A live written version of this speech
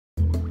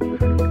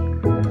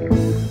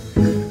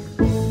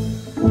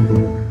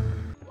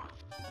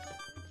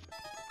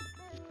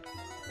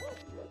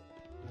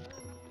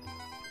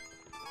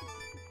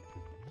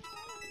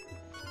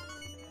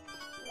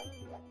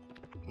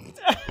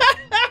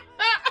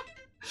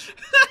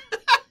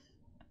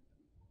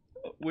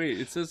Wait,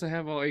 it says I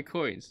have all 8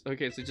 coins.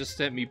 Okay, so just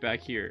send me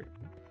back here.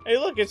 Hey,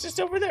 look, it's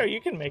just over there.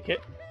 You can make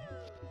it.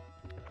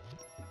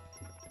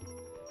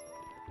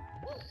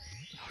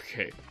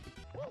 Okay.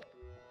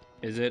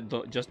 Is it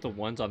just the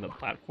ones on the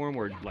platform,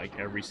 or like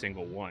every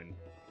single one?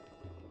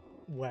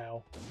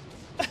 Wow.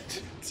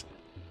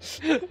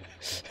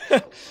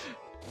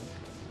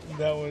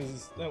 That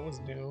was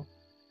new.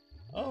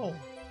 Oh,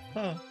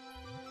 huh.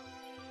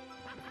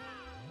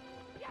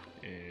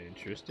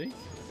 Interesting.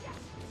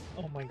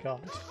 Oh my gosh.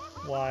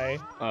 Why?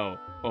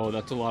 Oh,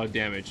 that's a lot of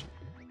damage.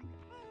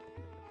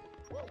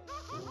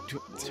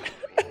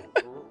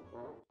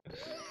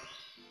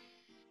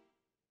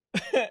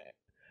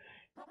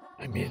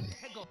 I'm in.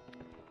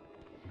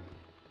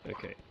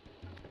 Okay.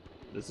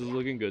 This is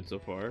looking good so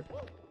far.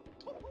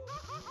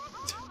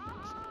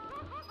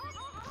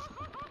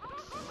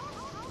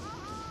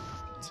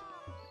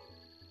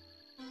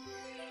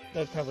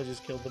 That probably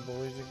just killed the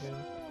bullies again.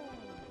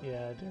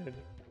 Yeah, it did.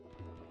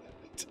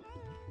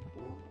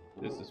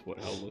 This is what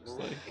hell looks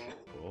like.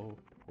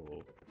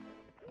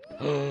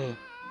 Oh.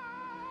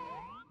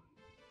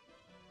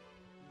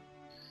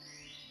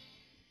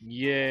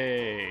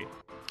 Yay!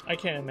 I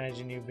can't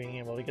imagine you being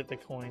able to get the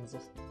coins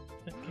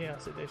in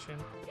Chaos Edition.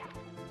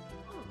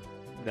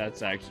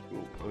 That's actually...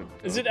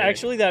 Is it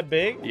actually that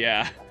big?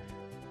 Yeah.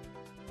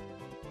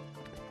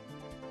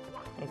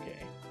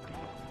 Okay.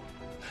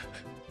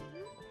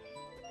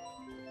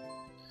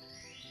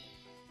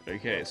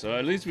 Okay, so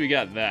at least we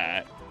got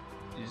that.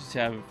 You just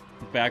have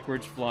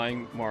backwards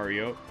flying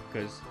Mario,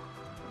 because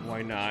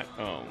why not?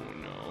 Oh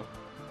no.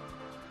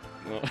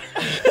 Well.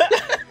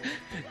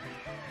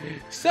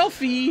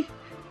 Selfie!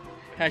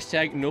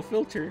 Hashtag no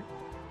filter.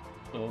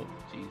 Oh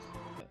jeez.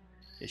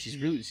 Yeah, she's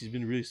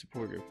been really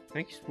supportive.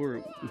 Thanks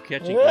for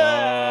catching.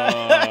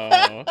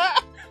 Oh.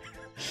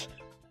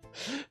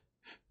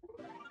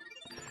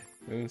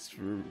 Thanks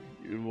for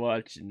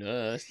watching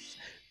us.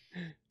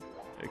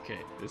 Okay,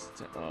 this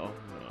time. Oh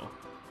no.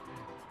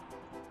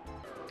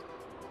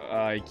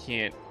 I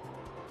can't.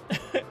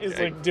 It's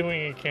like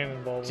doing a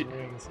cannonball with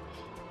wings.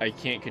 I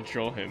can't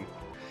control him.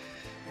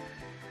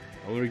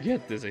 I'm gonna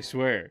get this, I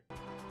swear.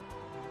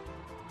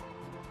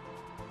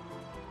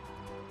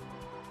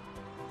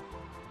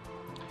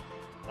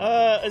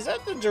 Is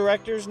that the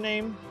director's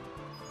name?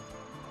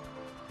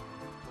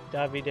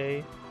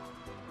 Davide?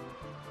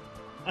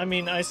 I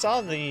mean, I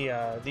saw the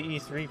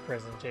E3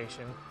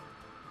 presentation.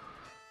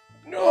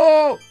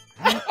 No!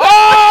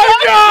 Oh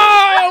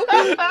no! No!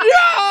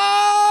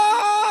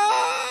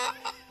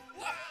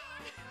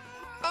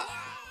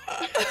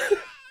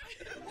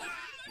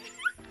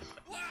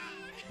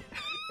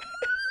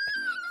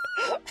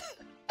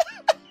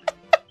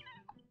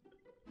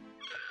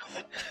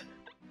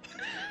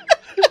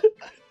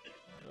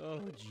 Oh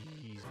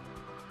jeez.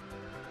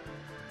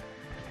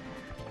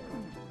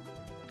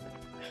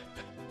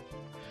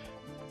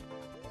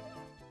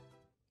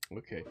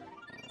 Okay.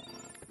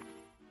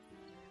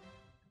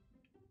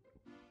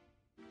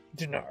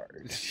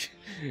 Denied.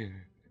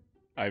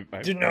 I've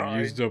Denied.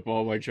 used up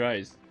all my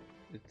tries.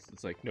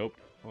 It's like nope.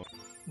 Oh.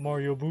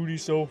 Mario booty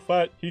so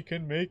fat he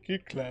can make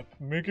it clap.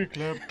 Make it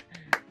clap.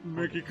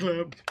 Make it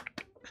clap.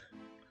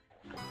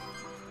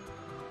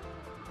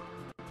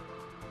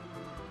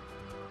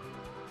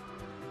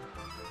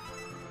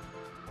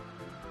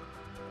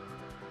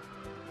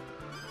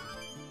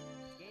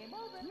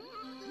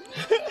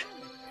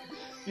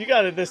 You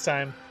got it this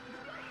time.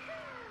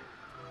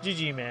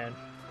 GG, man.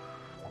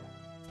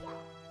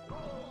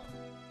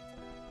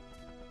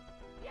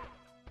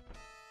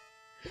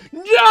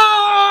 No!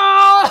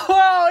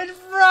 It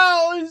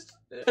froze!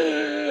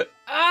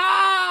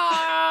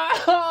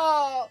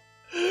 Ah!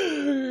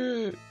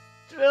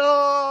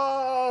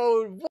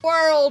 No!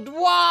 World,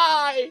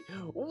 why?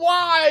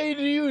 Why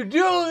do you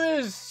do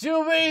this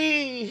to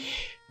me?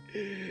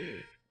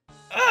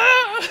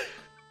 Ah!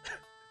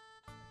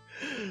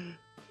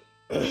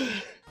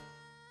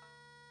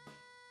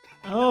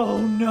 Oh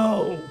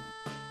no!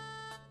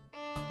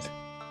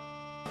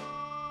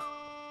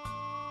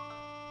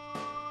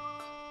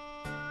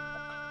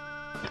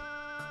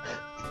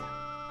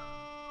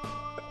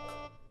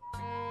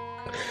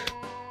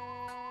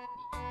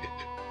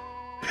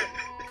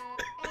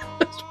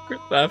 We're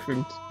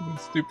laughing to the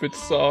stupid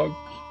song.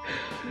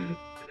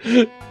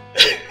 I'm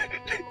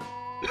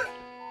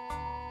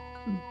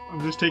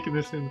just taking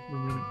this in for a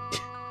minute.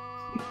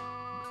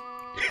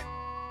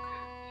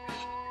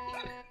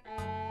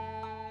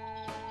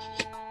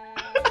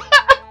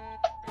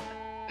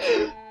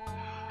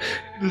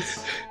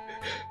 This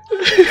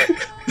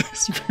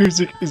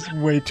music is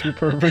way too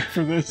perfect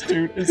for this,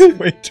 dude. It's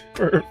way too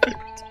perfect.